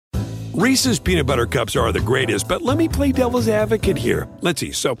Reese's peanut butter cups are the greatest, but let me play devil's advocate here. Let's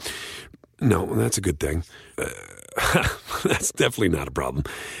see. So, no, that's a good thing. That's definitely not a problem.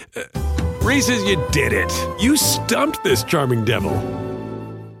 Reese's, you did it. You stumped this charming devil.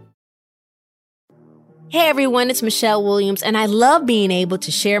 Hey everyone, it's Michelle Williams, and I love being able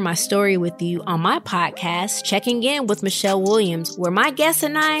to share my story with you on my podcast, Checking In with Michelle Williams, where my guests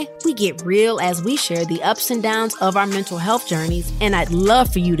and I, we get real as we share the ups and downs of our mental health journeys, and I'd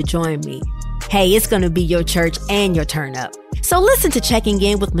love for you to join me. Hey, it's going to be your church and your turn up. So listen to Checking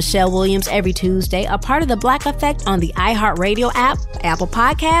In with Michelle Williams every Tuesday, a part of the Black Effect on the iHeartRadio app, Apple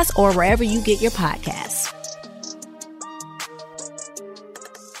Podcasts, or wherever you get your podcasts.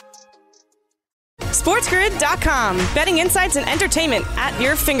 SportsGrid.com. Betting insights and entertainment at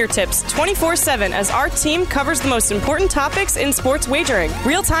your fingertips 24/7 as our team covers the most important topics in sports wagering.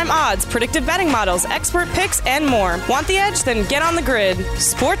 Real-time odds, predictive betting models, expert picks, and more. Want the edge? Then get on the grid.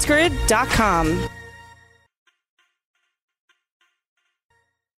 SportsGrid.com.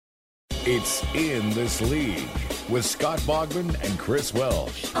 It's In This League with Scott Bogman and Chris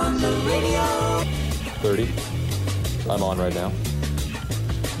Welsh. On the radio. 30. I'm on right now.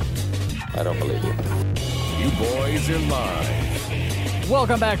 I don't believe you. You boys are live.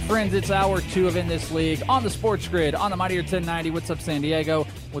 Welcome back, friends. It's hour 2 of In This League on the Sports Grid on the Mightier 1090. What's up, San Diego?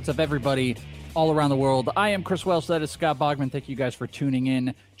 What's up, everybody all around the world? I am Chris Welsh. That is Scott Bogman. Thank you guys for tuning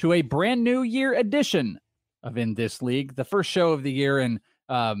in to a brand new year edition of In This League, the first show of the year. And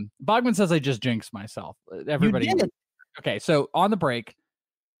Bogman says I just jinxed myself. Everybody. You did. Okay, so on the break,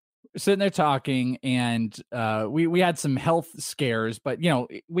 sitting there talking, and we had some health scares, but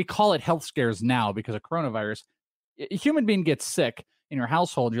we call it health scares now because of coronavirus. A human being gets sick in your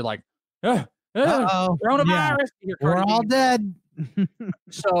household, you're like, coronavirus. Yeah. We're all dead.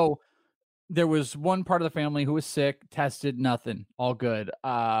 So there was one part of the family who was sick, tested, nothing, all good.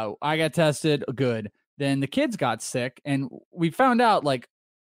 I got tested, good. Then the kids got sick, and we found out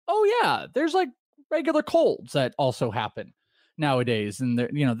there's like regular colds that also happen nowadays, and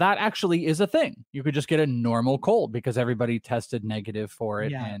that actually is a thing. You could just get a normal cold because everybody tested negative for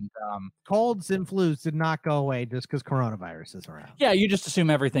it. Yeah. And colds and flus did not go away just because coronavirus is around. Yeah, you just assume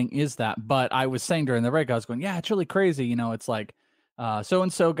everything is that. But I was saying during the break, I was going, yeah, it's really crazy. It's like so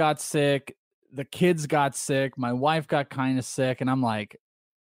and so got sick, the kids got sick, my wife got kind of sick, and I'm like,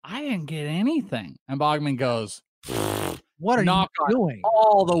 I didn't get anything. And Bogman goes, what are you doing?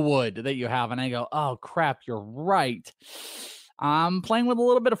 All the wood that you have. And I go, oh crap, you're right. I'm playing with a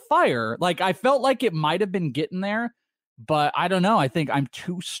little bit of fire. Like, I felt like it might have been getting there, but I don't know. I think I'm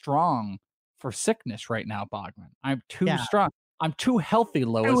too strong for sickness right now, Bogman. I'm too strong. I'm too healthy,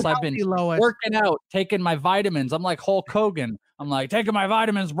 Lois. I've been working out, taking my vitamins. I'm like Hulk Hogan. I'm like, taking my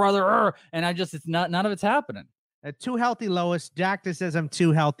vitamins, brother. And it's none of it's happening. Too healthy, Lois. Jack just says I'm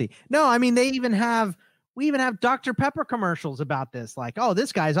too healthy. No, I mean, we even have Dr. Pepper commercials about this. Like, oh,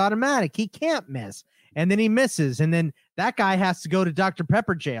 this guy's automatic. He can't miss. And then he misses. And then that guy has to go to Dr.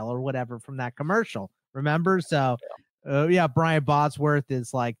 Pepper jail or whatever from that commercial. Remember? So, Brian Bosworth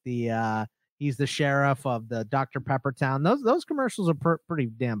is like he's the sheriff of the Dr. Pepper town. Those commercials are pretty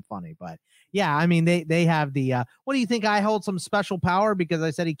damn funny. But yeah, I mean, they have the, what do you think? I hold some special power because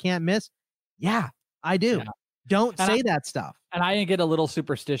I said he can't miss? Yeah, I do. Yeah. Don't say that stuff. And I get a little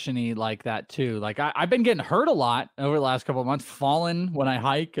superstition-y like that too. Like I've been getting hurt a lot over the last couple of months, falling when I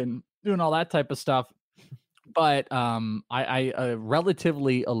hike and doing all that type of stuff. But I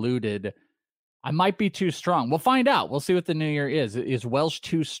relatively alluded I might be too strong. We'll find out. We'll see what the new year is. Is Welsh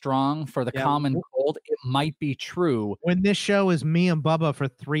too strong for the common cold? It might be true. When this show is me and Bubba for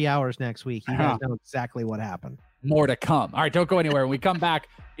 3 hours next week, you guys know exactly what happened. More to come. All right, don't go anywhere. When we come back,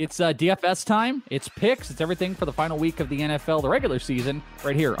 it's DFS time. It's picks. It's everything for the final week of the NFL, the regular season,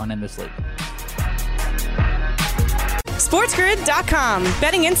 right here on In This League. SportsGrid.com.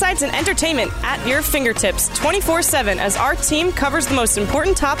 Betting insights and entertainment at your fingertips 24/7 as our team covers the most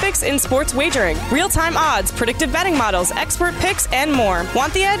important topics in sports wagering. Real-time odds, predictive betting models, expert picks, and more.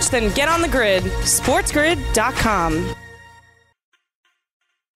 Want the edge? Then get on the grid. SportsGrid.com.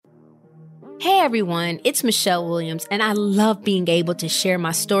 Hey everyone, it's Michelle Williams, and I love being able to share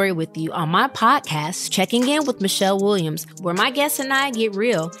my story with you on my podcast, Checking In with Michelle Williams, where my guests and I get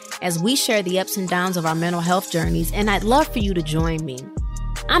real as we share the ups and downs of our mental health journeys, and I'd love for you to join me.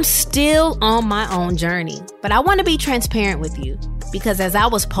 I'm still on my own journey, but I want to be transparent with you because as I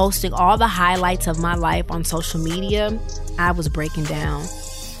was posting all the highlights of my life on social media, I was breaking down.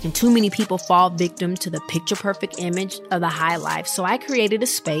 And too many people fall victim to the picture-perfect image of the high life, so I created a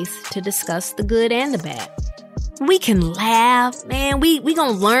space to discuss the good and the bad. We can laugh, man, we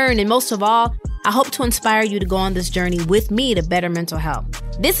gonna learn, and most of all, I hope to inspire you to go on this journey with me to better mental health.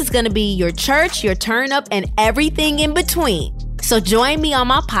 This is going to be your church, your turn up, and everything in between. So join me on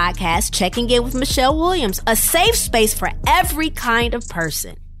my podcast, Checking In with Michelle Williams, a safe space for every kind of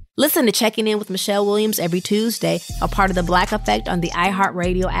person. Listen to Checking In with Michelle Williams every Tuesday, a part of the Black Effect on the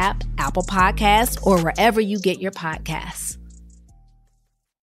iHeartRadio app, Apple Podcasts, or wherever you get your podcasts.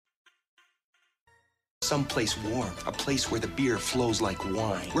 Someplace warm, a place where the beer flows like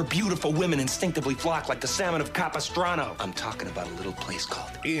wine, where beautiful women instinctively flock like the salmon of Capistrano. I'm talking about a little place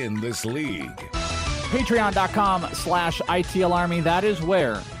called In This League. Patreon.com/ITL Army. That is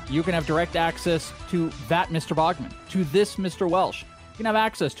where you can have direct access to that Mr. Bogman, to this Mr. Welsh. You can have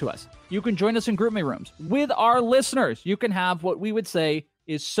access to us. You can join us in GroupMe rooms with our listeners. You can have what we would say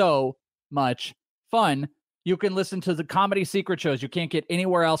is so much fun. You can listen to the comedy secret shows you can't get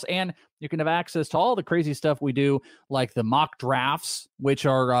anywhere else, and you can have access to all the crazy stuff we do, like the mock drafts, which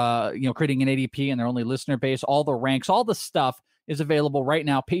are creating an ADP and they're only listener based. All the ranks, all the stuff is available right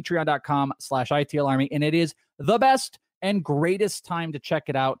now. Patreon.com/ITL Army, and it is the best and greatest time to check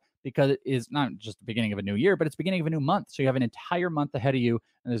it out because it is not just the beginning of a new year, but it's the beginning of a new month. So you have an entire month ahead of you,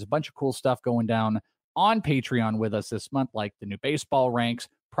 and there's a bunch of cool stuff going down on Patreon with us this month, like the new baseball ranks,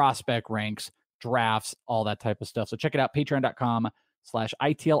 prospect ranks, drafts, all that type of stuff. So check it out,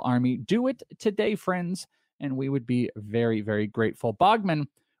 patreon.com/ITL Army. Do it today, friends, and we would be very, very grateful. Bogman,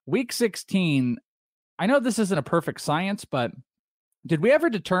 week 16, I know this isn't a perfect science, but did we ever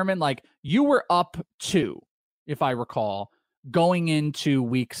determine, like, you were up 2, if I recall, going into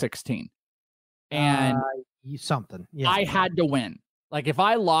week 16? And something. Yeah. I had to win. Like, if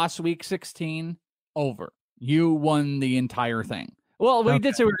I lost week 16, over. You won the entire thing. Well, we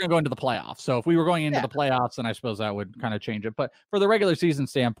did say we were going to go into the playoffs. So if we were going into the playoffs, then I suppose that would kind of change it. But for the regular season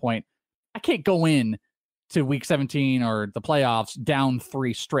standpoint, I can't go in to week 17 or the playoffs down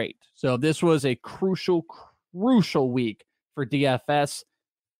 3 straight. So this was a crucial week for DFS,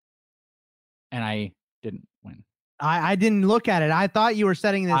 and I didn't win. I didn't look at it. I thought you were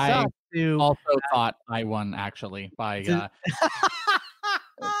setting this up to. Also thought I won, actually, by.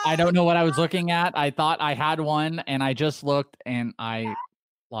 I don't know what I was looking at. I thought I had one, and I just looked, and I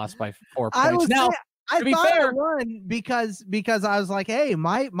lost by 4 points. I thought I won because I was like, hey,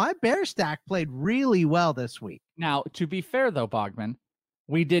 my bear stack played really well this week. Now, to be fair, though, Bogman,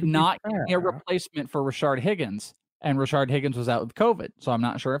 we did not get a replacement for Rashard Higgins, and Rashard Higgins was out with COVID, so I'm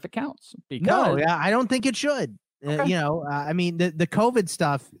not sure if it counts. I don't think it should. Okay. I mean, the COVID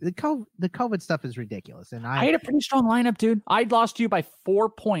stuff, the COVID stuff is ridiculous. And I had a pretty strong lineup, dude. I lost to you by 4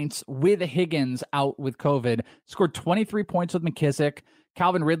 points with Higgins out with COVID. Scored 23 points with McKissick.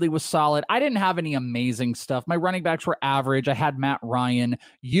 Calvin Ridley was solid. I didn't have any amazing stuff. My running backs were average. I had Matt Ryan.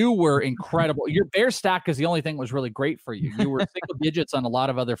 You were incredible. Your bear stack is the only thing that was really great for you. You were single digits on a lot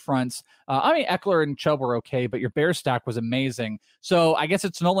of other fronts. Eckler and Chubb were okay, but your bear stack was amazing. So I guess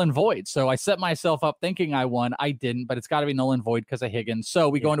it's null and void. So I set myself up thinking I won. I didn't, but it's got to be null and void because of Higgins. So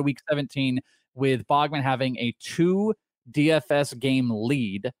we go into week 17 with Bogman having a 2 DFS game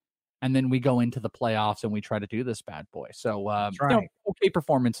lead. And then we go into the playoffs and we try to do this bad boy. So, okay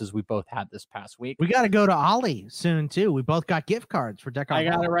performances we both had this past week. We got to go to Ollie soon too. We both got gift cards for Deck. I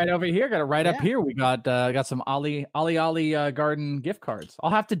got it right over here. Got it right up here. We got some Ollie Garden gift cards.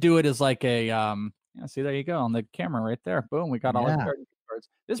 I'll have to do it as like a see, there you go on the camera right there. Boom, we got Ollie Garden gift cards.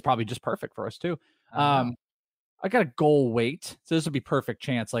 This is probably just perfect for us too. I got a goal weight, so this would be perfect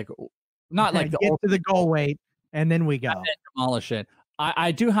chance. Like not like get to the goal weight and then we go demolish it.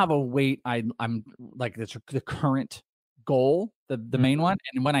 I do have a weight. I'm like the current goal, the main one.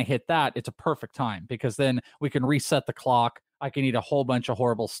 And when I hit that, it's a perfect time because then we can reset the clock. I can eat a whole bunch of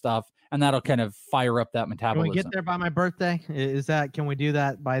horrible stuff and that'll kind of fire up that metabolism. Can we get there by my birthday? Can we do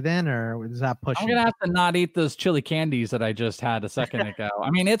that by then or is that pushing? I'm going to have to not eat those chili candies that I just had a second ago.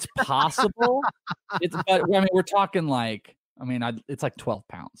 I mean, it's possible. We're talking like, it's like 12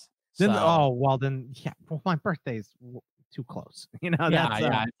 pounds. Then, my birthday's too close,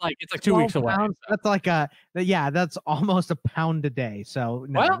 it's like 2 weeks away. Pounds, so. That's almost a pound a day. So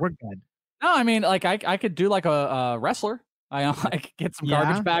we're good. No, I mean, like I could do like a wrestler. I could get some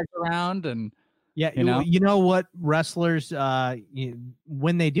garbage bags around and you know what wrestlers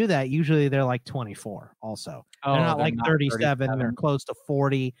when they do that, usually they're like 24 also. They're not like 37, they're close to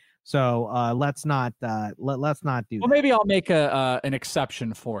 40. So let's not do that. Well, maybe I'll make an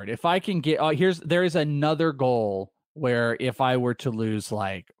exception for it. If I can get there is another goal where if I were to lose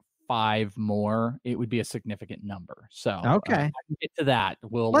like 5 more, it would be a significant number. So okay, I can get to that.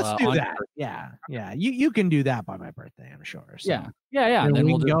 Let's do that. Yeah. You can do that by my birthday, I'm sure. So. Yeah. And then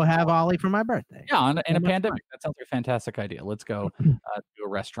we'll go have Ollie for my birthday. Yeah, in a pandemic. That sounds like a fantastic idea. Let's go to a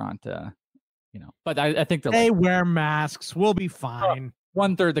restaurant. But I think they wear masks. We'll be fine.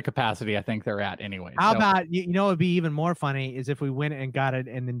 1/3 the capacity I think they're at anyway. How about, you know, it'd be even more funny is if we went and got it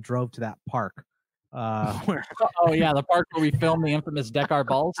and then drove to that park. Oh yeah, the park where we filmed the infamous Deckard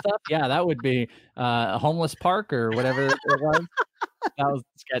Ball stuff. Yeah, that would be a homeless park or whatever it was. That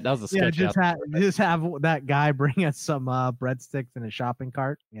was a sketch. Yeah, just have that guy bring us some breadsticks in a shopping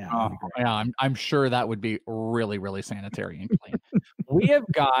cart. Yeah, yeah. I'm sure that would be really, really sanitary and clean. We have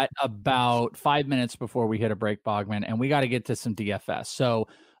got about 5 minutes before we hit a break, Bogman, and we got to get to some DFS. So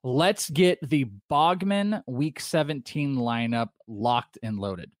let's get the Bogman Week 17 lineup locked and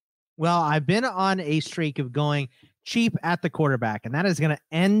loaded. Well, I've been on a streak of going cheap at the quarterback, and that is going to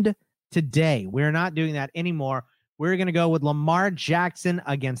end today. We're not doing that anymore. We're going to go with Lamar Jackson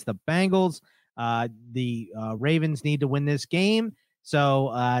against the Bengals. The Ravens need to win this game,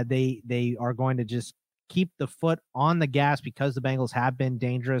 so they are going to just keep the foot on the gas because the Bengals have been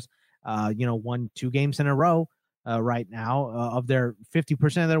dangerous. Won 2 games in a row right now. Of their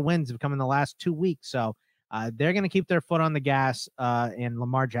 50% of their wins have come in the last 2 weeks, so they're going to keep their foot on the gas, and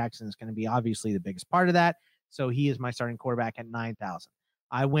Lamar Jackson is going to be obviously the biggest part of that. So he is my starting quarterback at 9,000.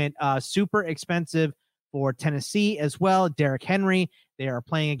 I went super expensive for Tennessee as well. Derrick Henry. They are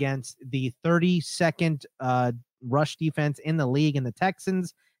playing against the 32nd rush defense in the league in the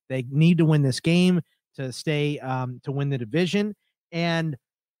Texans. They need to win this game to stay to win the division. And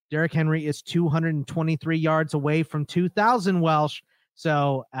Derrick Henry is 223 yards away from 2,000 Welsh.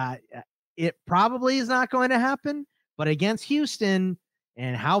 So it probably is not going to happen, but against Houston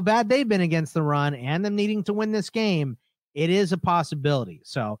and how bad they've been against the run and them needing to win this game, it is a possibility.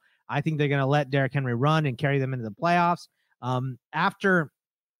 So I think they're going to let Derrick Henry run and carry them into the playoffs. After,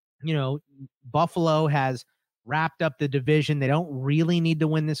 Buffalo has wrapped up the division, they don't really need to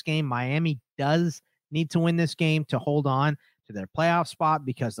win this game. Miami does need to win this game to hold on to their playoff spot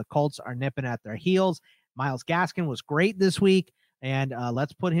because the Colts are nipping at their heels. Myles Gaskin was great this week. And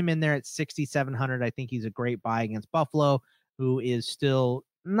let's put him in there at 6,700. I think he's a great buy against Buffalo, who is still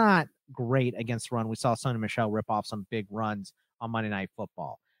not great against the run. We saw Sonny Michel rip off some big runs on Monday Night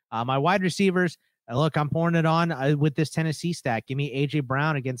Football. My wide receivers, look, I'm pouring it on with this Tennessee stack. Give me A.J.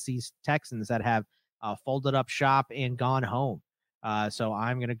 Brown against these Texans that have folded up shop and gone home. So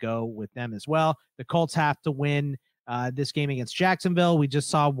I'm going to go with them as well. The Colts have to win this game against Jacksonville. We just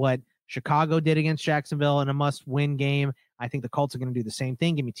saw what Chicago did against Jacksonville in a must-win game. I think the Colts are going to do the same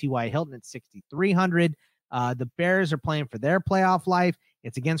thing. Give me T.Y. Hilton at 6,300. The Bears are playing for their playoff life.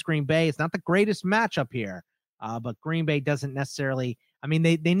 It's against Green Bay. It's not the greatest matchup here, but Green Bay doesn't necessarily –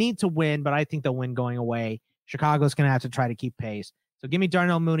 they need to win, but I think they'll win going away. Chicago's going to have to try to keep pace. So give me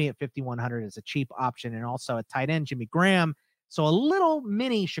Darnell Mooney at 5,100 as a cheap option, and also at tight end, Jimmy Graham. So a little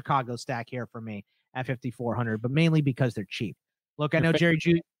mini Chicago stack here for me at 5,400, but mainly because they're cheap. Look, I know Jerry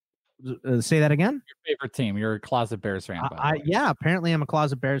Judy. Say that again. Your favorite team. You're a closet Bears fan. Yeah, apparently I'm a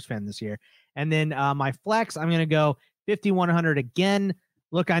closet Bears fan this year. And then my flex, I'm going to go 5,100 again.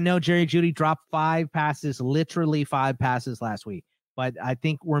 Look, I know Jerry Judy dropped 5 passes, literally 5 passes last week, but I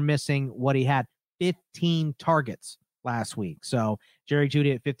think we're missing what he had, 15 targets last week. So Jerry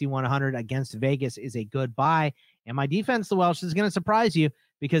Judy at 5,100 against Vegas is a good buy. And my defense, the Welsh, is going to surprise you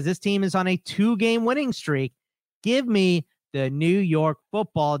because this team is on a 2-game winning streak. Give me the New York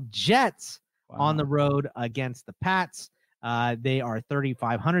Football Jets on the road against the Pats. They are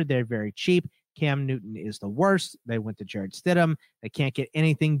 3,500. They're very cheap. Cam Newton is the worst. They went to Jared Stidham. They can't get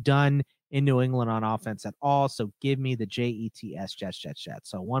anything done in New England on offense at all. So give me the Jets, Jets.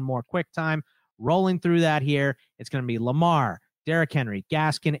 So one more quick time. Rolling through that here. It's going to be Lamar, Derrick Henry,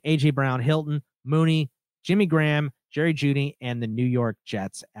 Gaskin, A.J. Brown, Hilton, Mooney, Jimmy Graham, Jerry Judy, and the New York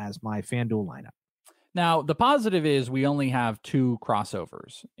Jets as my FanDuel lineup. Now, the positive is we only have 2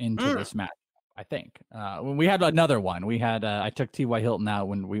 crossovers into this match, I think. We had another one. We had I took T.Y. Hilton out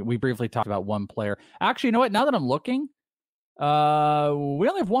when we briefly talked about one player. Actually, you know what? Now that I'm looking, we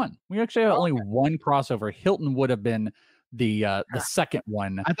only have one. We actually have only one crossover. Hilton would have been the second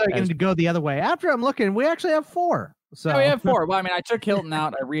one. I thought you were going to go the other way. After I'm looking, we actually have 4. So we have 4. Well, I mean, I took Hilton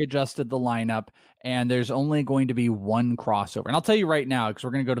out. I readjusted the lineup, and there's only going to be one crossover. And I'll tell you right now, because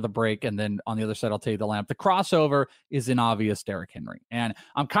we're going to go to the break, and then on the other side, I'll tell you the lineup. The crossover is an obvious Derrick Henry. And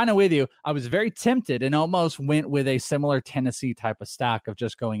I'm kind of with you. I was very tempted and almost went with a similar Tennessee type of stack of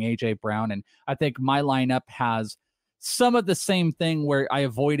just going A.J. Brown. And I think my lineup has some of the same thing where I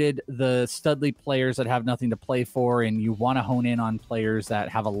avoided the studly players that have nothing to play for, and you want to hone in on players that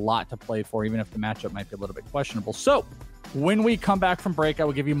have a lot to play for, even if the matchup might be a little bit questionable. So when we come back from break, I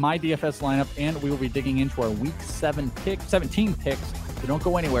will give you my DFS lineup, and we will be digging into our Week 17 picks. So don't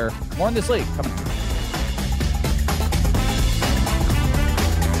go anywhere. More in this league coming up.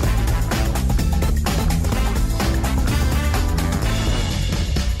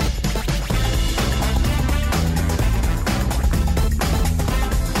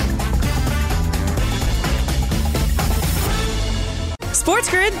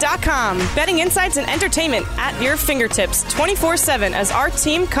 SportsGrid.com. Betting insights and entertainment at your fingertips 24/7 as our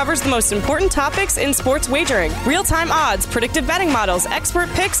team covers the most important topics in sports wagering. Real-time odds, predictive betting models, expert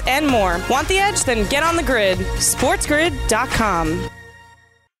picks, and more. Want the edge? Then get on the grid. SportsGrid.com.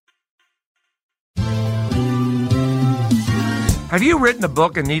 Have you written a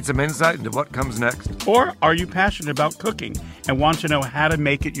book and need some insight into what comes next? Or are you passionate about cooking and want to know how to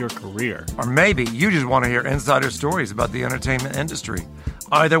make it your career? Or maybe you just want to hear insider stories about the entertainment industry.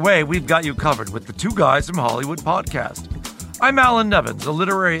 Either way, we've got you covered with the Two Guys from Hollywood podcast. I'm Alan Nevins, a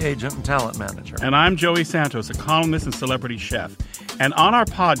literary agent and talent manager. And I'm Joey Santos, a columnist and celebrity chef. And on our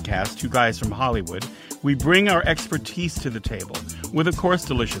podcast, Two Guys from Hollywood, we bring our expertise to the table with, of course,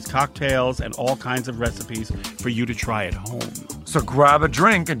 delicious cocktails and all kinds of recipes for you to try at home. So grab a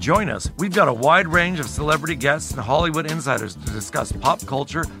drink and join us. We've got a wide range of celebrity guests and Hollywood insiders to discuss pop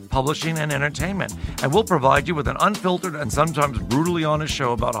culture, publishing, and entertainment. And we'll provide you with an unfiltered and sometimes brutally honest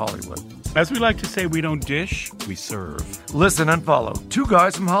show about Hollywood. As we like to say, we don't dish, we serve. Listen and follow Two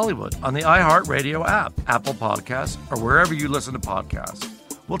Guys from Hollywood on the iHeartRadio app, Apple Podcasts, or wherever you listen to podcasts.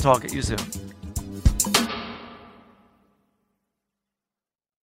 We'll talk at you soon.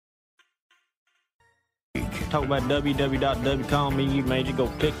 Talk about www.w.com and you man, you go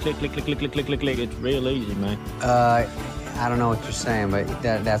click. It's real easy, man. I don't know what you're saying, but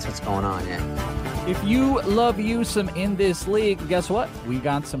that's what's going on, yeah. If you love you some In This League, guess what? We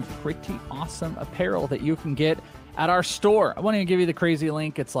got some pretty awesome apparel that you can get at our store. I want to give you the crazy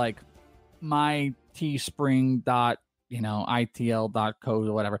link. It's like my Teespring itl.co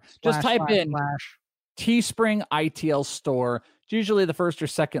or whatever. Just type in Teespring ITL store. It's usually the first or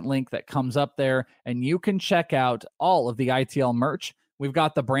second link that comes up there, and you can check out all of the ITL merch. We've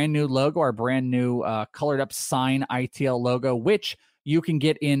got the brand new logo, our brand new colored up sign ITL logo, which you can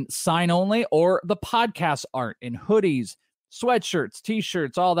get in sign only or the podcast art in hoodies, sweatshirts,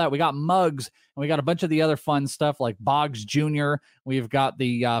 t-shirts, all that. We got mugs, and we got a bunch of the other fun stuff like Boggs Jr. We've got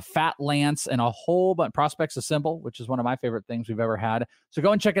the Fat Lance and a whole bunch Prospects Assemble, which is one of my favorite things we've ever had. So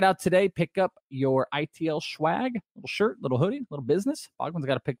go and check it out today. Pick up your ITL swag, little shirt, little hoodie, little business. Bogman's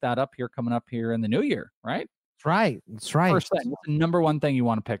got to pick that up here coming up here in the new year, right? That's right. That's right. First thing, what's the number one thing you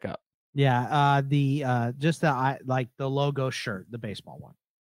want to pick up? Yeah, the logo shirt, the baseball one.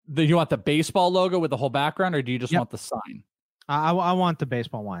 You want the baseball logo with the whole background, or do you just want the sign? I want the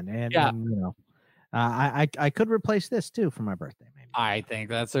baseball one, and I could replace this too for my birthday. Maybe. I think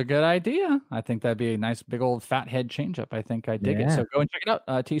that's a good idea. I think that'd be a nice big old fat head change up. I think I dig it. So go and check it out.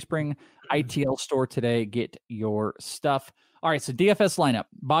 Teespring ITL store today. Get your stuff. All right. So DFS lineup.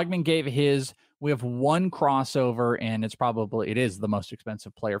 Bogman gave his. We have one crossover, and it is the most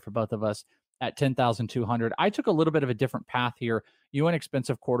expensive player for both of us at 10,200. I took a little bit of a different path here. You went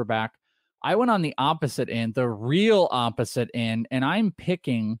expensive quarterback. I went on the opposite end, the real opposite end, and I'm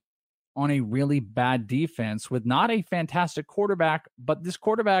picking on a really bad defense with not a fantastic quarterback, but this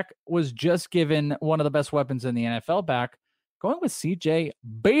quarterback was just given one of the best weapons in the NFL back, going with CJ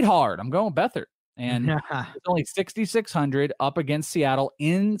Beathard. I'm going Beathard. And it's only 6,600 up against Seattle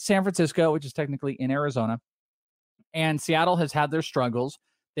in San Francisco, which is technically in Arizona. And Seattle has had their struggles.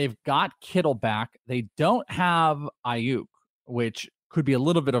 They've got Kittle back. They don't have Ayuk, which could be a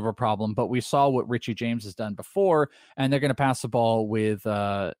little bit of a problem, but we saw what Richie James has done before, and they're going to pass the ball with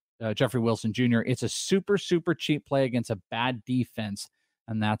Jeffrey Wilson Jr. It's a super, super cheap play against a bad defense,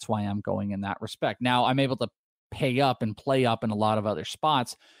 and that's why I'm going in that respect. Now, I'm able to pay up and play up in a lot of other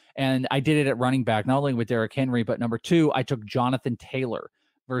spots, and I did it at running back, not only with Derrick Henry, but number 2, I took Jonathan Taylor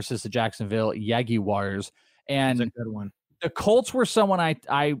versus the Jacksonville Jaguars. And that's a good one. The Colts were someone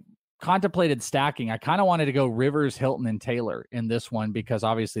I contemplated stacking. I kind of wanted to go Rivers, Hilton, and Taylor in this one because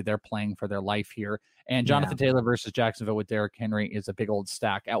obviously they're playing for their life here. And Jonathan Taylor versus Jacksonville with Derrick Henry is a big old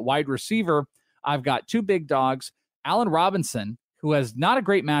stack. At wide receiver, I've got 2 big dogs. Allen Robinson, who has not a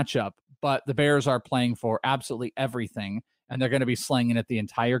great matchup, but the Bears are playing for absolutely everything, and they're going to be slinging it the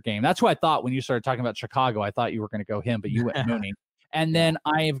entire game. That's who I thought when you started talking about Chicago. I thought you were going to go him, but you went Mooney. And then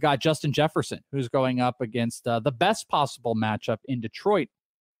I've got Justin Jefferson, who's going up against the best possible matchup in Detroit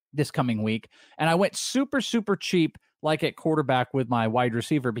this coming week. And I went super, super cheap, like at quarterback with my wide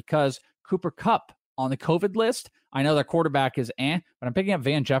receiver, because Cooper Kupp on the COVID list, I know their quarterback is but I'm picking up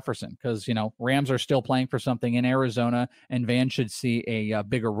Van Jefferson because, Rams are still playing for something in Arizona, and Van should see a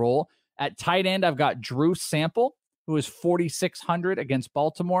bigger role. At tight end, I've got Drew Sample, who is 4,600 against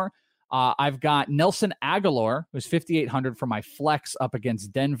Baltimore. I've got Nelson Aguilar, who's 5,800 for my flex up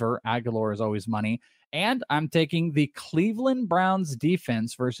against Denver. Aguilar is always money. And I'm taking the Cleveland Browns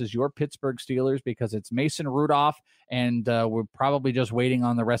defense versus your Pittsburgh Steelers because it's Mason Rudolph, and we're probably just waiting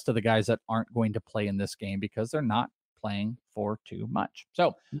on the rest of the guys that aren't going to play in this game because they're not playing for too much.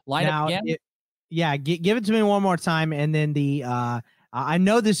 So line up again. Give it to me one more time. And then I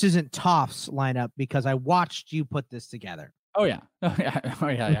know this isn't Toff's lineup because I watched you put this together. Oh yeah.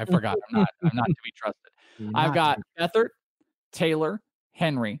 I forgot. I'm not to be trusted. I've got Beathard, Taylor,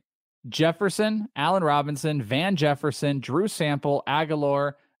 Henry, Jefferson, Allen Robinson, Van Jefferson, Drew Sample,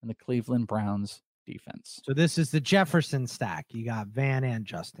 Aguilar, and the Cleveland Browns defense. So this is the Jefferson stack. You got Van and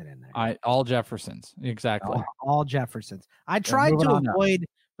Justin in there. All Jeffersons. Exactly. All Jeffersons. I tried to avoid,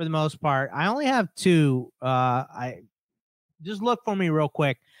 for the most part, I only have 2. I just look for me real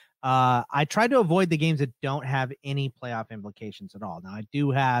quick. I tried to avoid the games that don't have any playoff implications at all. Now I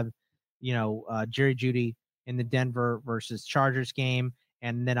do have, Jerry Jeudy in the Denver versus Chargers game.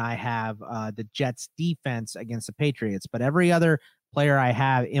 And then I have the Jets defense against the Patriots, but every other player I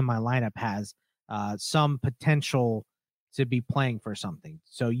have in my lineup has some potential to be playing for something.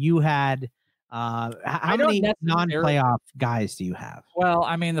 So you had how many non-playoff guys do you have? Well,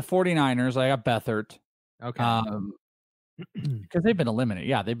 I mean, the 49ers, I got Beathard. Okay. Because they've been eliminated.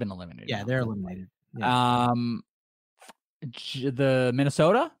 Yeah, they've been eliminated. Yeah, they're eliminated. Yeah. The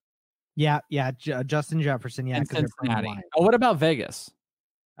Minnesota? Yeah, Justin Jefferson. Yeah, and Cincinnati. Oh, what about Vegas?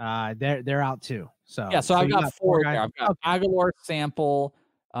 They're out too. So I've got 4 there. I've got Aguilar, Sample,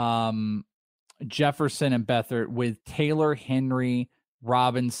 Jefferson, and Beathard with Taylor, Henry,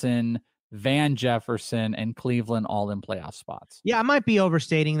 Robinson, Van Jefferson, and Cleveland all in playoff spots. Yeah, I might be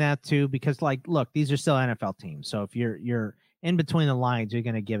overstating that too because, look, these are still NFL teams. So if you're in between the lines, you're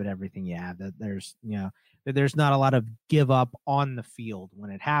going to give it everything you have. That there's not a lot of give up on the field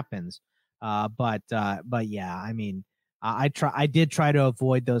when it happens. But yeah, I mean. I did try to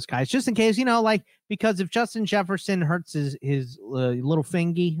avoid those guys just in case, because if Justin Jefferson hurts his little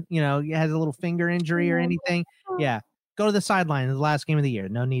fingy, he has a little finger injury or anything. Yeah. Go to the sideline in the last game of the year.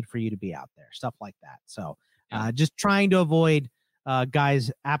 No need for you to be out there. Stuff like that. So just trying to avoid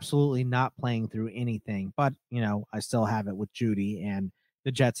guys absolutely not playing through anything. But, I still have it with Jeudy and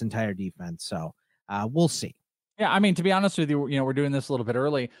the Jets' entire defense. So we'll see. Yeah. I mean, to be honest with you, we're doing this a little bit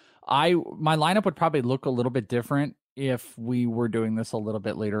early. My lineup would probably look a little bit different if we were doing this a little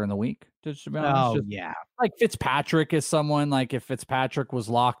bit later in the week. Just to be honest. Yeah. Like Fitzpatrick is someone, like if Fitzpatrick was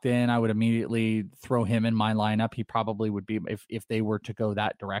locked in, I would immediately throw him in my lineup. He probably would be, if they were to go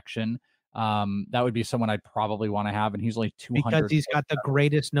that direction. That would be someone I'd probably want to have. And he's only 200. Because he's got the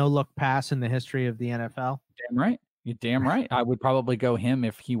greatest no-look pass in the history of the NFL. Damn right. You're damn right. I would probably go him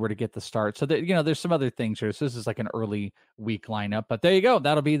if he were to get the start. So that, there's some other things here. So this is like an early week lineup, but there you go.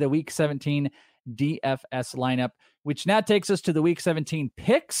 That'll be the week 17 DFS lineup, which now takes us to the week 17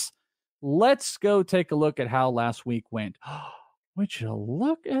 picks. Let's go take a look at how last week went. Would you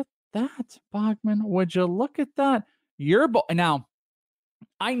look at that, Bogman? Would you look at that? Now,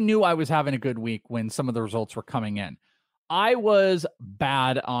 I knew I was having a good week when some of the results were coming in. I was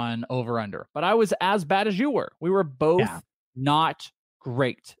bad on over-under, but I was as bad as you were. We were both not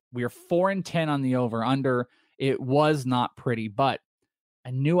great. We were 4-10 on the over-under. It was not pretty, but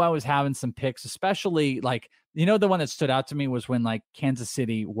I knew I was having some picks, especially the one that stood out to me was when Kansas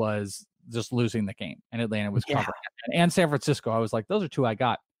City was just losing the game and Atlanta was covering it. And San Francisco. I was like, those are 2 I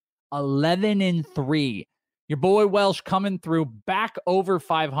got. 11-3. Your boy Welsh coming through back over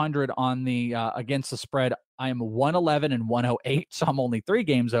 500 on the against the spread. I am 111-108, so I'm only 3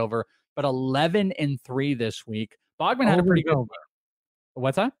 games over, but 11-3 this week. Bogman had a pretty good.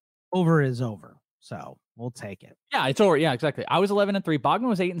 What's that? Over is over, so we'll take it. Yeah, it's over. Yeah, exactly. I was 11-3. Bogman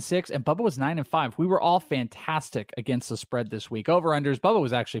was 8-6, and Bubba was 9-5. We were all fantastic against the spread this week. Over unders, Bubba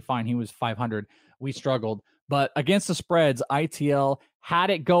was actually fine. He was 500. We struggled, but against the spreads, ITL had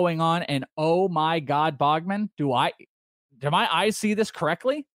it going on. And oh my God, Bogman, do my eyes see this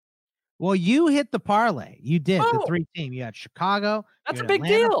correctly? Well, you hit the parlay. You did the 3 team. You had Chicago. That's a big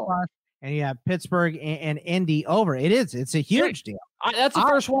deal. And you have Pittsburgh and Indy over. It's a huge deal. That's the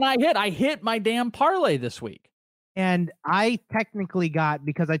first one I hit. I hit my damn parlay this week. And I technically got,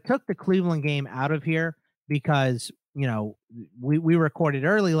 because I took the Cleveland game out of here because, we recorded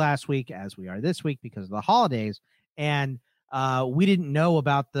early last week as we are this week because of the holidays. And we didn't know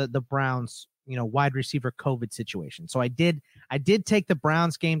about the Browns, wide receiver COVID situation. So I did take the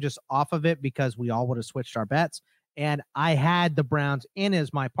Browns game just off of it because we all would have switched our bets. And I had the Browns in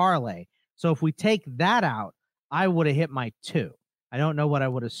as my parlay. So if we take that out, I would have hit my 2. I don't know what I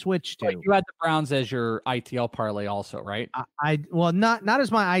would have switched to. Wait, you had the Browns as your ITL parlay also, right? Well, not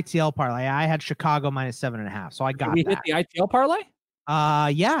as my ITL parlay. I had Chicago -7.5. So I got hit the ITL parlay?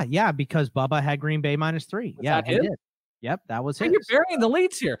 Yeah, because Bubba had Green Bay -3. Yeah, he did. Yep, that was So his. you're burying the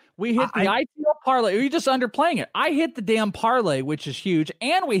leads here. We hit the ITL parlay. You're just underplaying it. I hit the damn parlay, which is huge,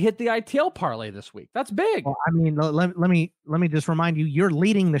 and we hit the ITL parlay this week. That's big. Well, I mean, let me just remind you, you're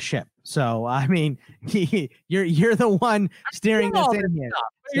leading the ship. So I mean, you're the one steering this in here.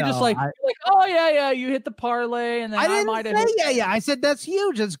 You're just like, oh yeah, you hit the parlay, and then I didn't say yeah. I said that's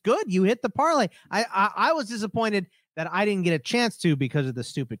huge. That's good. You hit the parlay. I was disappointed that I didn't get a chance to because of the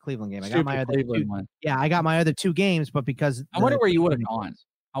stupid Cleveland game. I got my other two, one. Yeah, I got my other 2 games, but because I wonder where you would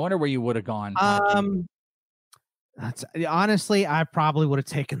have gone. That's honestly, I probably would have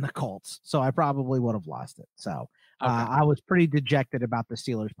taken the Colts, so I probably would have lost it. So I was pretty dejected about the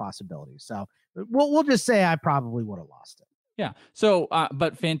Steelers' possibilities. So we'll just say I probably would have lost it. Yeah. So,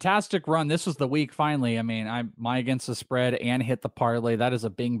 but fantastic run. This was the week finally. I mean, my against the spread and hit the parlay. That is a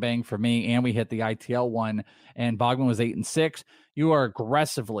bing bang for me. And we hit the ITL one. And Bogman was 8-6. You are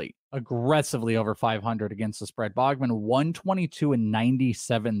aggressively over 500 against the spread. Bogman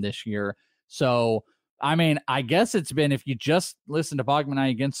 122-97 this year. So, I mean, I guess it's been, if you just listen to Bogman and I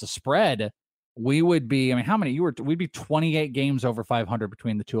against the spread, we would be. I mean, how many we'd be 28 games over 500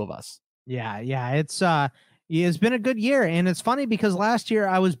 between the two of us. Yeah. It's been a good year, and it's funny because last year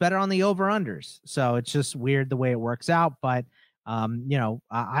I was better on the over-unders, so it's just weird the way it works out. But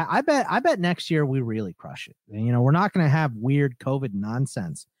I bet next year we really crush it. And, we're not going to have weird COVID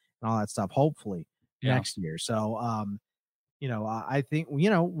nonsense and all that stuff. Hopefully next year. So I think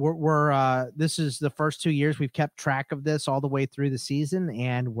we're this is the first 2 years we've kept track of this all the way through the season,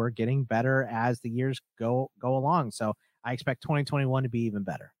 and we're getting better as the years go along. So I expect 2021 to be even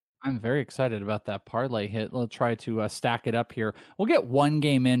better. I'm very excited about that parlay hit. Let's try to stack it up here. We'll get one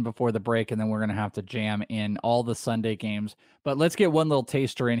game in before the break, and then we're going to have to jam in all the Sunday games. But let's get one little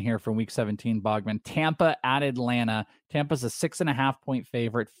taster in here from Week 17, Bogman. Tampa at Atlanta. Tampa's a 6.5-point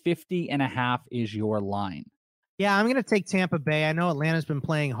favorite. 50.5 is your line. Yeah, I'm going to take Tampa Bay. I know Atlanta's been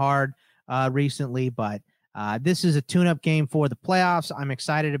playing hard recently, but this is a tune-up game for the playoffs. I'm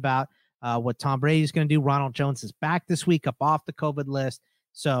excited about what Tom Brady's going to do. Ronald Jones is back this week, up off the COVID list.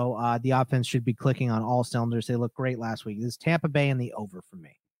 So the offense should be clicking on all cylinders. They looked great last week. This is Tampa Bay and the over for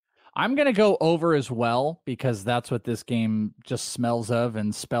me. I'm going to go over as well because that's what this game just smells of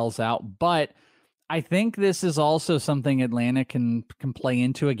and spells out. But I think this is also something Atlanta can play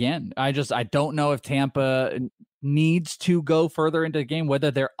into again. I don't know if Tampa needs to go further into the game,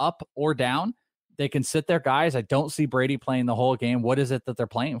 whether they're up or down. They can sit their guys. I don't see Brady playing the whole game. What is it that they're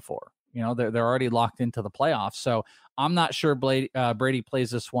playing for? They're already locked into the playoffs. So I'm not sure Brady plays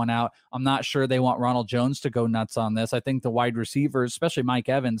this one out. I'm not sure they want Ronald Jones to go nuts on this. I think the wide receivers, especially Mike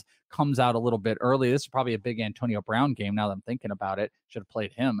Evans, comes out a little bit early. This is probably a big Antonio Brown game now that I'm thinking about it. Should have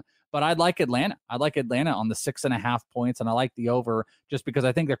played him. But I'd like Atlanta. I'd like Atlanta on the 6.5 points, and I like the over just because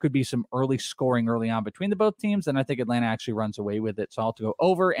I think there could be some early scoring early on between the both teams, and I think Atlanta actually runs away with it. So I'll have to go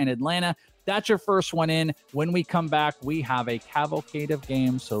over and Atlanta. That's your first one in. When we come back, we have a cavalcade of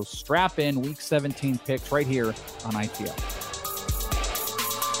games, so strap in. Week 17 picks right here on ITL.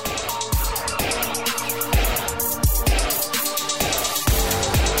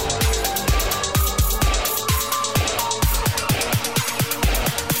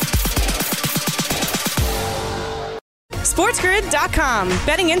 SportsGrid.com.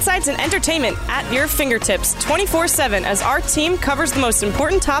 Betting insights and entertainment at your fingertips 24/7 as our team covers the most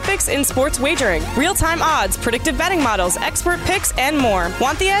important topics in sports wagering. Real-time odds, predictive betting models, expert picks, and more.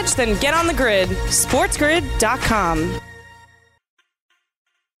 Want the edge? Then get on the grid. SportsGrid.com.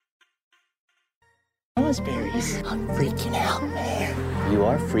 Raspberries. I'm freaking out, man. You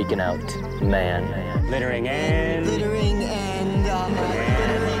are freaking out, man. Littering and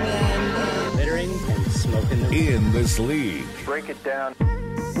smoking in this league. Break it down.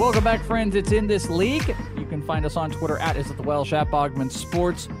 Welcome back, friends. It's In This League. You can find us on Twitter at @IsItTheWelsh, at Bogman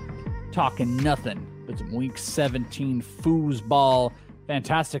Sports. Talking nothing but some Week 17 foosball.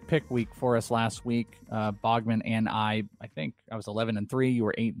 Fantastic pick week for us last week. Bogman and I think I was 11-3. You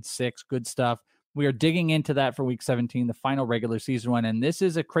were 8-6. Good stuff. We are digging into that for Week 17, the final regular season one. And this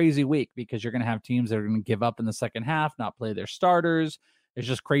is a crazy week because you're going to have teams that are going to give up in the second half, not play their starters. It's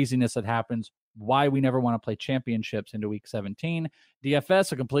just craziness that happens. Why we never want to play championships into Week 17.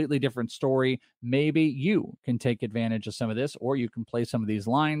 DFS, a completely different story. Maybe you can take advantage of some of this, or you can play some of these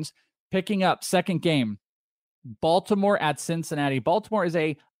lines. Picking up second game, Baltimore at Cincinnati. Baltimore is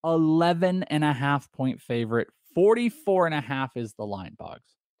a 11.5-point favorite. 44.5 is the line,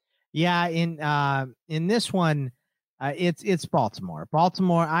 Boggs. Yeah, in this one, it's Baltimore.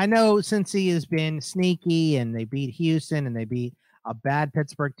 Baltimore, I know Cincy has been sneaky, and they beat Houston, and they beat a bad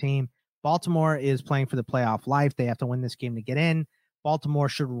Pittsburgh team. Baltimore is playing for the playoff life. They have to win this game to get in. Baltimore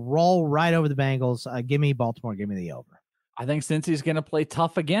should roll right over the Bengals. Give me Baltimore. Give me the over. I think Cincy's going to play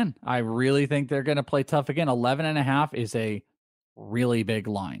tough again. I really think they're going to play tough again. 11.5 is a really big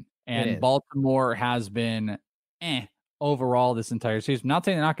line. And Baltimore has been overall this entire season. I'm not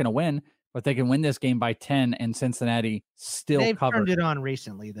saying they're not going to win, but they can win this game by 10, and Cincinnati still covered. They've turned it on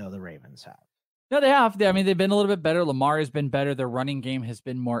recently, though, the Ravens have. No, they have. I mean, they've been a little bit better. Lamar has been better. Their running game has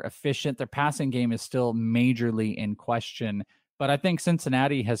been more efficient. Their passing game is still majorly in question. But I think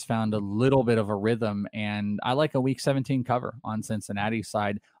Cincinnati has found a little bit of a rhythm, and I like a Week 17 cover on Cincinnati's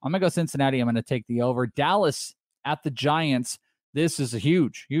side. I'm going to go Cincinnati. I'm going to take the over. Dallas at the Giants. This is a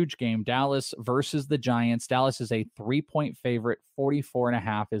huge, huge game. Dallas versus the Giants. Dallas is a 3-point favorite.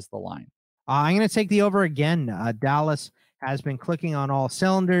 44.5 is the line. I'm going to take the over again. Dallas has been clicking on all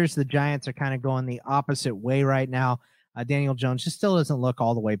cylinders. The Giants are kind of going the opposite way right now. Daniel Jones just still doesn't look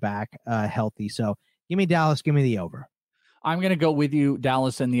all the way back healthy. So give me Dallas. Give me the over. I'm going to go with you,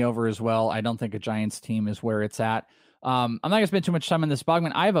 Dallas, in the over as well. I don't think a Giants team is where it's at. I'm not going to spend too much time on this,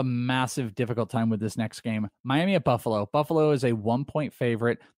 Bogman. I have a massive difficult time with this next game. Miami at Buffalo. Buffalo is a 1-point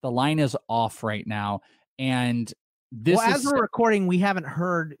favorite. The line is off right now. And as we're recording, we haven't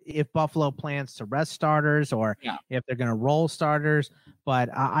heard if Buffalo plans to rest starters or if they're going to roll starters. But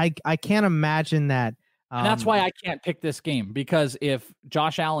I can't imagine that. And that's why I can't pick this game, because if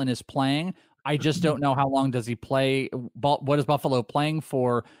Josh Allen is playing, I just don't know how long does he play. What is Buffalo playing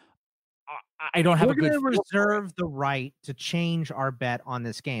for? I don't have a good. We're going to reserve the right to change our bet on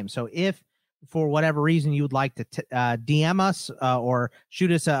this game. So if for whatever reason you would like to DM us or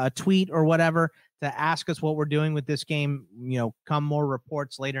shoot us a tweet or whatever to ask us what we're doing with this game, come more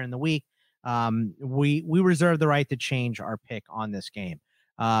reports later in the week. We reserve the right to change our pick on this game.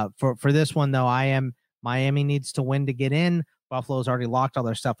 For this one though, Miami needs to win to get in. Buffalo's already locked all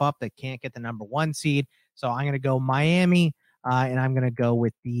their stuff up. They can't get the number 1 seed. So I'm going to go Miami, and I'm going to go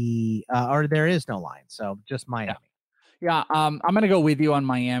with or there is no line. So just Miami. Yeah, I'm going to go with you on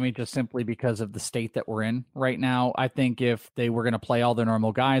Miami just simply because of the state that we're in right now. I think if they were going to play all their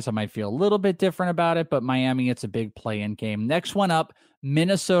normal guys, I might feel a little bit different about it. But Miami, it's a big play-in game. Next one up,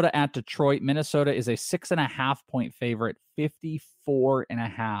 Minnesota at Detroit. Minnesota is a 6.5-point favorite,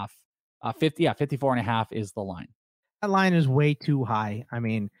 54.5. 54.5 is the line. That line is way too high. I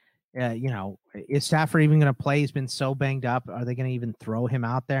mean, is Stafford even going to play? He's been so banged up. Are they going to even throw him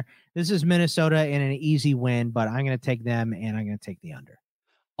out there? This is Minnesota in an easy win, but I'm going to take them, and I'm going to take the under.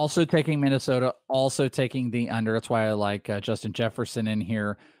 Also taking Minnesota, also taking the under. That's why I like Justin Jefferson in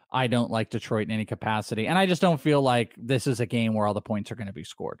here. I don't like Detroit in any capacity, and I just don't feel like this is a game where all the points are going to be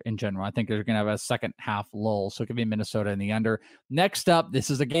scored in general. I think they're going to have a second half lull, so it could be Minnesota in the under. Next up,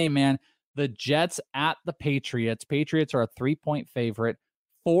 this is a game, man. The Jets at the Patriots. Patriots are a 3-point favorite.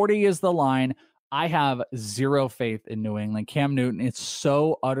 40 is the line. I have zero faith in New England. Cam Newton, it's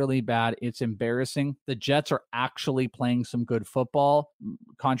so utterly bad. It's embarrassing. The Jets are actually playing some good football,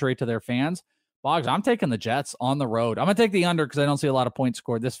 contrary to their fans. Boggs, I'm taking the Jets on the road. I'm going to take the under because I don't see a lot of points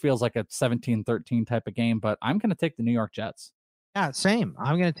scored. This feels like a 17-13 type of game, but I'm going to take the New York Jets. Yeah, same.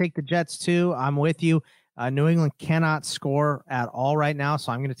 I'm going to take the Jets too. I'm with you. New England cannot score at all right now,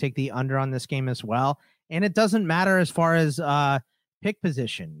 so I'm going to take the under on this game as well. And it doesn't matter as far as pick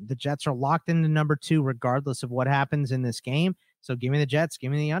position. The Jets are locked into number 2 regardless of what happens in this game. So give me the Jets,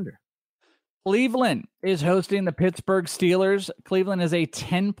 give me the under. Cleveland is hosting the Pittsburgh Steelers. Cleveland is a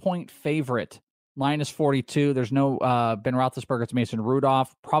 10-point favorite. Line is 42. There's no Ben Roethlisberger. It's Mason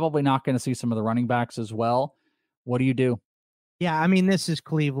Rudolph. Probably not going to see some of the running backs as well. What do you do? Yeah, I mean, this is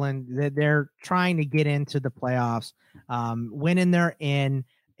Cleveland. They're trying to get into the playoffs. Winning, they're in.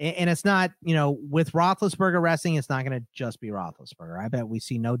 And it's not, with Roethlisberger resting, it's not going to just be Roethlisberger. I bet we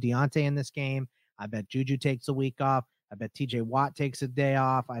see no Deontay in this game. I bet Juju takes a week off. I bet TJ Watt takes a day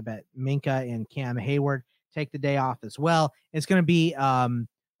off. I bet Minka and Cam Hayward take the day off as well. It's going to be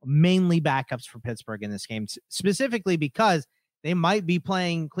mainly backups for Pittsburgh in this game, specifically because they might be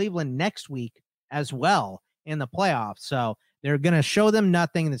playing Cleveland next week as well in the playoffs. So they're going to show them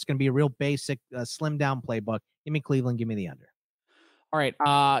nothing. It's going to be a real basic, slim down playbook. Give me Cleveland. Give me the under. All right.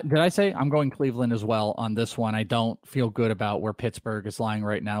 Did I say I'm going Cleveland as well on this one? I don't feel good about where Pittsburgh is lying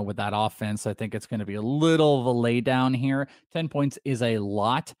right now with that offense. I think it's going to be a little of a lay down here. 10 points is a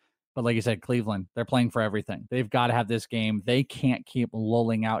lot. But like you said, Cleveland, they're playing for everything. They've got to have this game. They can't keep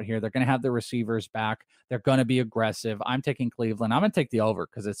lulling out here. They're going to have the receivers back. They're going to be aggressive. I'm taking Cleveland. I'm going to take the over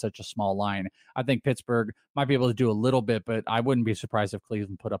because it's such a small line. I think Pittsburgh might be able to do a little bit, but I wouldn't be surprised if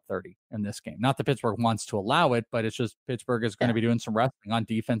Cleveland put up 30 in this game. Not that Pittsburgh wants to allow it, but it's just Pittsburgh is going to be doing some wrestling on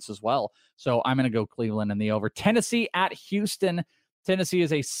defense as well. So I'm going to go Cleveland in the over. Tennessee at Houston. Tennessee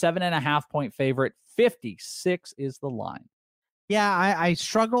is a 7.5-point favorite. 56 is the line. Yeah, I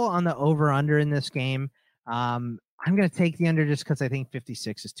struggle on the over-under in this game. I'm going to take the under just because I think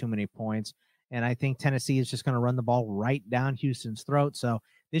 56 is too many points. And I think Tennessee is just going to run the ball right down Houston's throat. So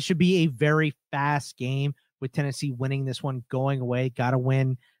this should be a very fast game with Tennessee winning this one going away. Got to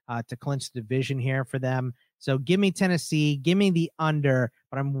win to clinch the division here for them. So give me Tennessee, give me the under,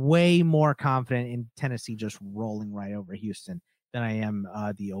 but I'm way more confident in Tennessee just rolling right over Houston than I am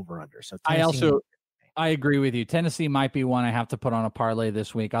the over-under. So Tennessee, I agree with you. Tennessee might be one I have to put on a parlay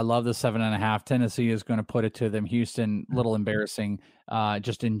this week. I love the 7.5. Tennessee is going to put it to them. Houston, little embarrassing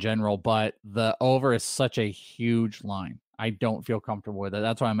just in general, but the over is such a huge line. I don't feel comfortable with it.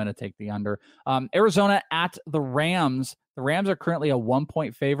 That's why I'm going to take the under. Arizona at the Rams. The Rams are currently a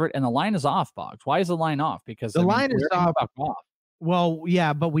 1-point favorite, and the line is off, Boggs. Why is the line off? Because the line is off. Well,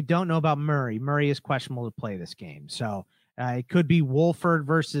 yeah, but we don't know about Murray. Murray is questionable to play this game. So it could be Wolford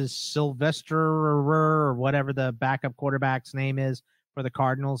versus Sylvester or whatever the backup quarterback's name is for the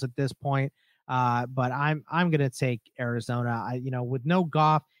Cardinals at this point. But I'm going to take Arizona. With no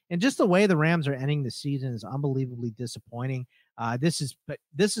Goff and just the way the Rams are ending the season is unbelievably disappointing. This is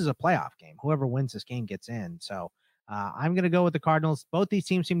a playoff game. Whoever wins this game gets in. So I'm going to go with the Cardinals. Both these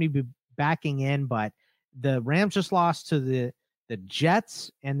teams seem to be backing in, but the Rams just lost to the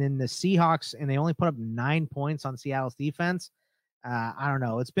Jets and then the Seahawks, and they only put up 9 points on Seattle's defense. I don't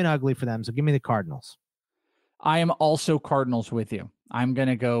know. It's been ugly for them. So give me the Cardinals. I am also Cardinals with you. I'm going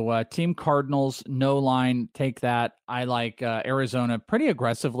to go Team Cardinals, no line, take that. I like Arizona pretty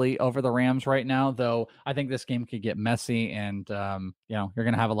aggressively over the Rams right now, though I think this game could get messy and, you're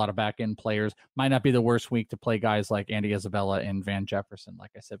going to have a lot of back-end players. Might not be the worst week to play guys like Andy Isabella and Van Jefferson,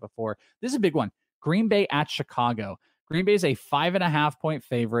 like I said before. This is a big one. Green Bay at Chicago. Green Bay is a 5.5-point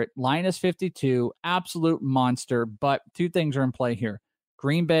favorite. Line is 52, absolute monster, but two things are in play here.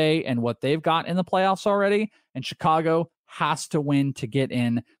 Green Bay and what they've got in the playoffs already, and Chicago has to win to get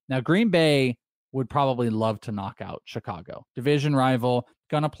in. Now, Green Bay would probably love to knock out Chicago. Division rival,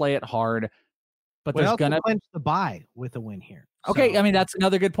 going to play it hard, but there's going to clinch the bye with a win here. Okay, I mean, that's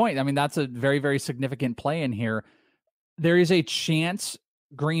another good point. I mean, that's a very, very significant play in here. There is a chance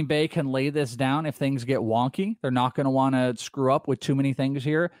Green Bay can lay this down if things get wonky. They're not going to want to screw up with too many things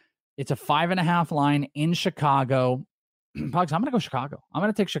here. It's a 5.5 line in Chicago. Pugs, I'm going to go Chicago. I'm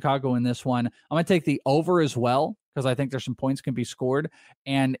going to take Chicago in this one. I'm going to take the over as well because I think there's some points can be scored.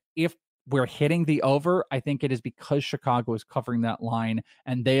 And if we're hitting the over, I think it is because Chicago is covering that line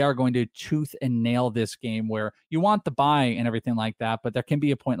and they are going to tooth and nail this game where you want the bye and everything like that. But there can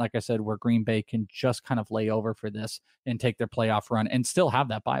be a point, like I said, where Green Bay can just kind of lay over for this and take their playoff run and still have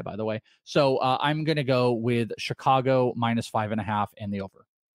that bye, by the way. So I'm going to go with Chicago minus 5.5 and the over.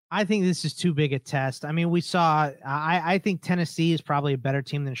 I think this is too big a test. I mean, we saw, I think Tennessee is probably a better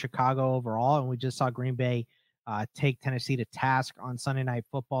team than Chicago overall. And we just saw Green Bay take Tennessee to task on Sunday Night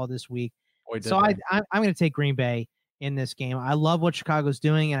Football this week. So I'm going to take Green Bay in this game. I love what Chicago's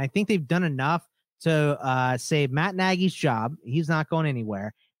doing, and I think they've done enough to save Matt Nagy's job. He's not going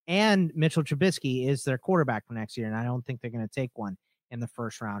anywhere. And Mitchell Trubisky is their quarterback for next year, and I don't think they're going to take one in the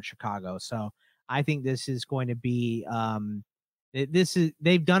first round, Chicago. So I think this is going to be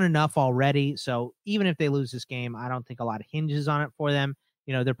they've done enough already. So even if they lose this game, I don't think a lot of hinges on it for them.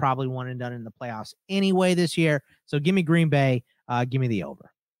 They're probably one and done in the playoffs anyway this year. So give me Green Bay. Give me the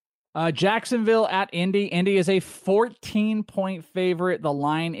over. Jacksonville at Indy. Indy is a 14-point favorite. The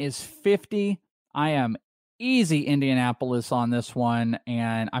line is 50. I am easy Indianapolis on this one,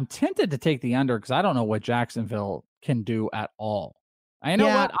 and I'm tempted to take the under because I don't know what Jacksonville can do at all. I know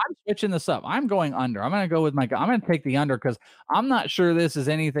what? I'm switching this up. I'm going under. I'm going to go with I'm going to take the under because I'm not sure this is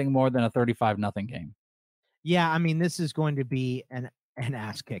anything more than a 35-0 game. Yeah, I mean, this is going to be an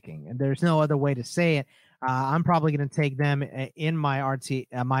ass kicking, and there's no other way to say it. I'm probably going to take them in my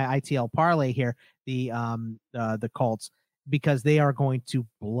my ITL parlay here, the Colts, because they are going to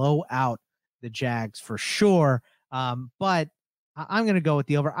blow out the Jags for sure. But I'm going to go with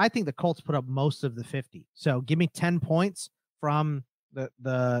the over. I think the Colts put up most of the 50. So give me 10 points from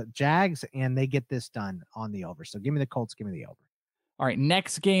the Jags, and they get this done on the over. So give me the Colts. Give me the over. All right,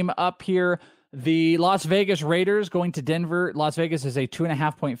 next game up here. The Las Vegas Raiders going to Denver. Las Vegas is a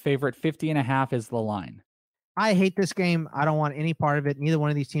 2.5-point favorite. 50.5 is the line. I hate this game. I don't want any part of it. Neither one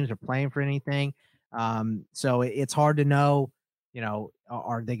of these teams are playing for anything. So it's hard to know,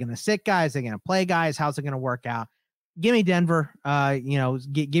 are they going to sit guys? Are they going to play guys? How's it going to work out? Give me Denver.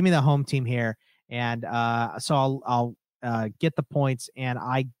 Give me the home team here. And so I'll get the points, and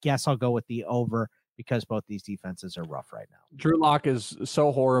I guess I'll go with the over because both these defenses are rough right now. Drew Lock is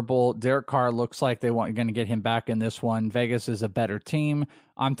so horrible. Derek Carr looks like they're going to get him back in this one. Vegas is a better team.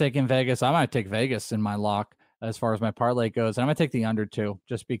 I'm taking Vegas. I might take Vegas in my lock as far as my parlay goes. And I'm going to take the under too,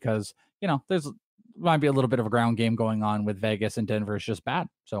 just because, there's might be a little bit of a ground game going on with Vegas, and Denver is just bad.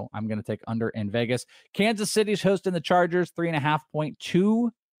 So I'm going to take under in Vegas. Kansas City's hosting the Chargers, 3.5 point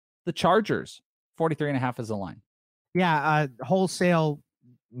to the Chargers. 43.5 is the line. Yeah, wholesale,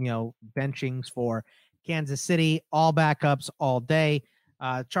 benchings for Kansas City, all backups all day.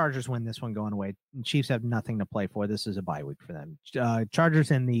 Chargers win this one going away. Chiefs have nothing to play for. This is a bye week for them.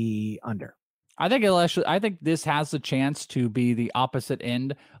 Chargers in the under. I think this has the chance to be the opposite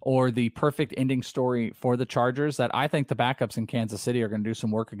end or the perfect ending story for the Chargers, that I think the backups in Kansas City are going to do some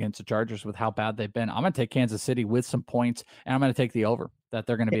work against the Chargers with how bad they've been. I'm going to take Kansas City with some points, and I'm going to take the over that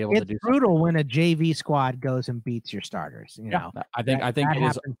they're going to be able to do. It's brutal when a JV squad goes and beats your starters. I think that it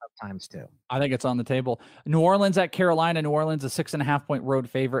is sometimes too. I think it's on the table. New Orleans at Carolina. New Orleans, a 6.5 point road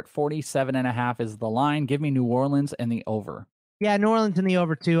favorite. 47.5 is the line. Give me New Orleans and the over. Yeah, New Orleans in the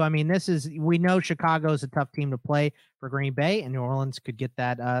over too. I mean, we know Chicago's a tough team to play for Green Bay, and New Orleans could get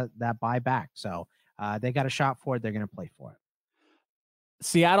that bye back. So they got a shot for it. They're going to play for it.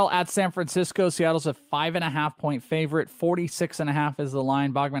 Seattle at San Francisco. Seattle's a 5.5 point favorite. 46.5 is the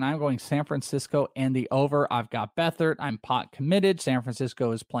line. Bogman, I'm going San Francisco and the over. I've got Beathard. I'm pot committed. San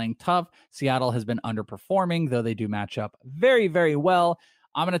Francisco is playing tough. Seattle has been underperforming, though they do match up very, very well.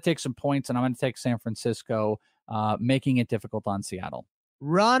 I'm going to take some points, and I'm going to take San Francisco, making it difficult on Seattle.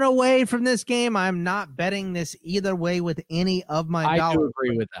 Run away from this game. I'm not betting this either way with any of my dollars. I do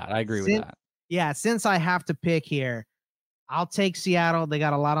agree with that. I agree with that. Yeah, since I have to pick here, I'll take Seattle. They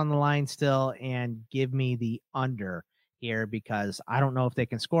got a lot on the line still, and give me the under here because I don't know if they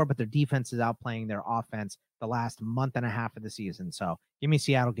can score, but their defense is outplaying their offense the last month and a half of the season. So give me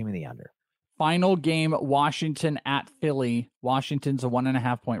Seattle. Give me the under. Final game, Washington at Philly. Washington's a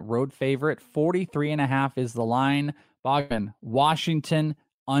 1.5 point road favorite. 43.5 is the line. Bogman, Washington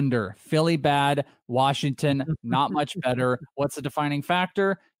under. Philly bad. Washington not much better. What's the defining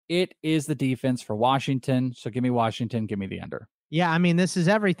factor? It is the defense for Washington. So give me Washington. Give me the under. Yeah, I mean, this is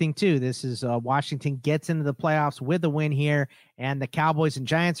everything, too. This is Washington gets into the playoffs with a win here, and the Cowboys and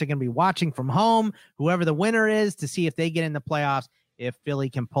Giants are going to be watching from home, whoever the winner is, to see if they get in the playoffs, if Philly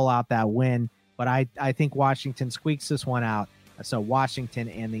can pull out that win. But I think Washington squeaks this one out. So Washington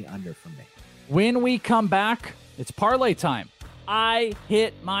and the under for me. When we come back, it's parlay time. I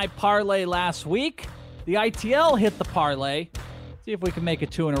hit my parlay last week. The ITL hit the parlay. See if we can make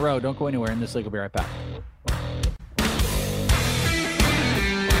it 2 in a row. Don't go anywhere in this league. We'll be right back.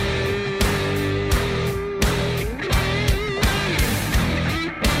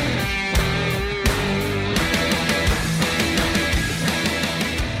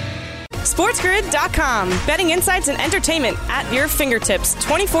 SportsGrid.com. Betting insights and entertainment at your fingertips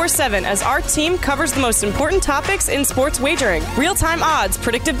 24/7 as our team covers the most important topics in sports wagering. Real-time odds,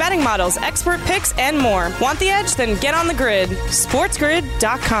 predictive betting models, expert picks, and more. Want the edge? Then get on the grid.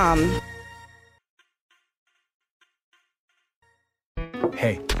 SportsGrid.com.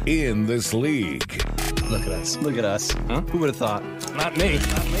 Hey, in this league. Look at us. Look at us. Huh? Who would have thought? Not me.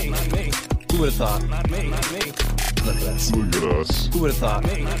 Not me. Not me. Who would have thought? Not me. Not me. Look at us. Look at us. Who would have thought?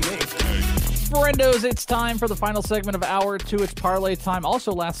 Me. Not me. Friendos, it's time for the final segment of Hour 2. It's parlay time.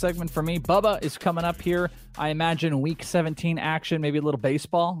 Also, last segment for me. Bubba is coming up here. I imagine Week 17 action, maybe a little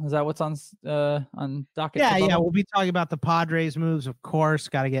baseball. Is that what's on docket? Yeah. We'll be talking about the Padres moves, of course.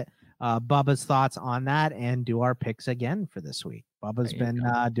 Got to get Bubba's thoughts on that and do our picks again for this week. Bubba's been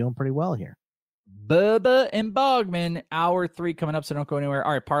doing pretty well here. Bubba and Bogman, Hour 3 coming up, so don't go anywhere.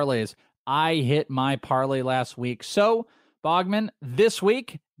 All right, parlays. I hit my parlay last week. So, Bogman, this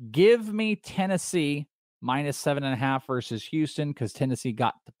week, give me Tennessee minus 7.5 versus Houston because Tennessee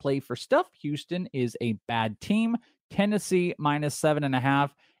got to play for stuff. Houston is a bad team. Tennessee minus 7.5.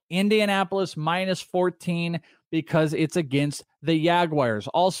 Indianapolis minus 14 because it's against the Jaguars.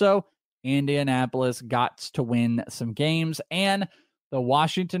 Also, Indianapolis got to win some games, and the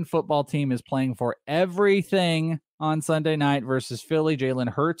Washington football team is playing for everything on Sunday night versus Philly. Jalen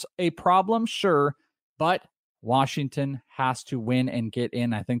Hurts, a problem, sure, but Washington has to win and get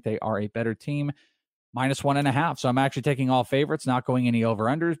in. I think they are a better team. Minus 1.5. So I'm actually taking all favorites, not going any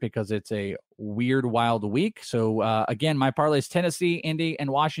over-unders because it's a weird, wild week. So again, my parlay is Tennessee, Indy,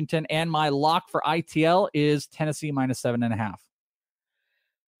 and Washington, and my lock for ITL is Tennessee minus 7.5.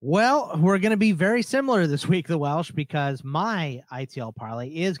 Well, we're going to be very similar this week, the Welsh, because my ITL parlay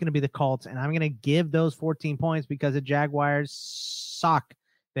is going to be the Colts, and I'm going to give those 14 points because the Jaguars suck.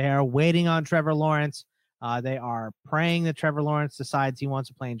 They are waiting on Trevor Lawrence. They are praying that Trevor Lawrence decides he wants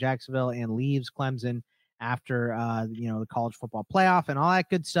to play in Jacksonville and leaves Clemson after, the college football playoff and all that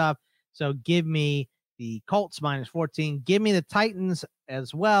good stuff. So give me the Colts minus 14. Give me the Titans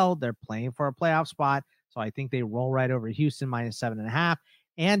as well. They're playing for a playoff spot. So I think they roll right over Houston minus 7.5.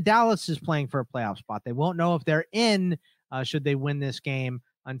 and Dallas is playing for a playoff spot. They won't know if they're in should they win this game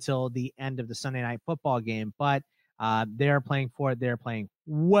until the end of the Sunday night football game, but they're playing for it. They're playing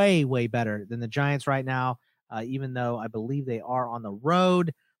way, way better than the Giants right now, even though I believe they are on the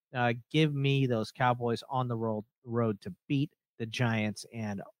road. Give me those Cowboys on the road to beat the Giants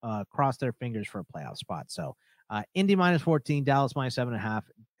and cross their fingers for a playoff spot. So Indy -14, Dallas -7.5,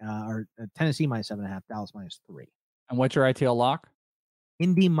 or Tennessee -7.5, Dallas -3. And what's your ITL lock?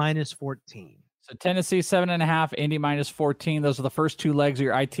 Indy -14. So Tennessee 7.5, Indy -14. Those are the first two legs of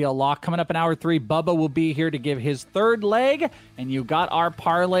your ITL lock. Coming up in hour 3, Bubba will be here to give his third leg, and you got our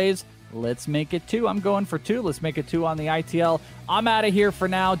parlays. Let's make it 2. I'm going for 2. Let's make it 2 on the ITL. I'm out of here for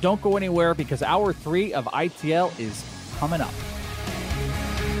now. Don't go anywhere because hour 3 of ITL is coming up.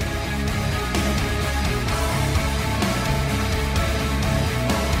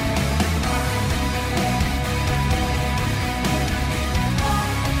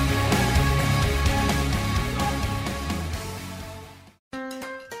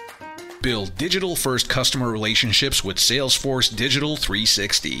 Build digital-first customer relationships with Salesforce Digital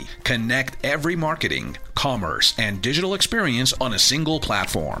 360. Connect every marketing, commerce, and digital experience on a single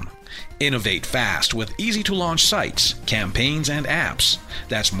platform. Innovate fast with easy-to-launch sites, campaigns, and apps.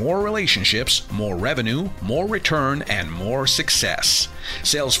 That's more relationships, more revenue, more return, and more success.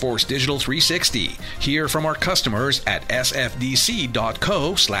 Salesforce Digital 360. Hear from our customers at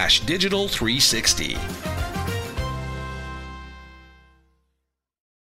sfdc.co/digital360.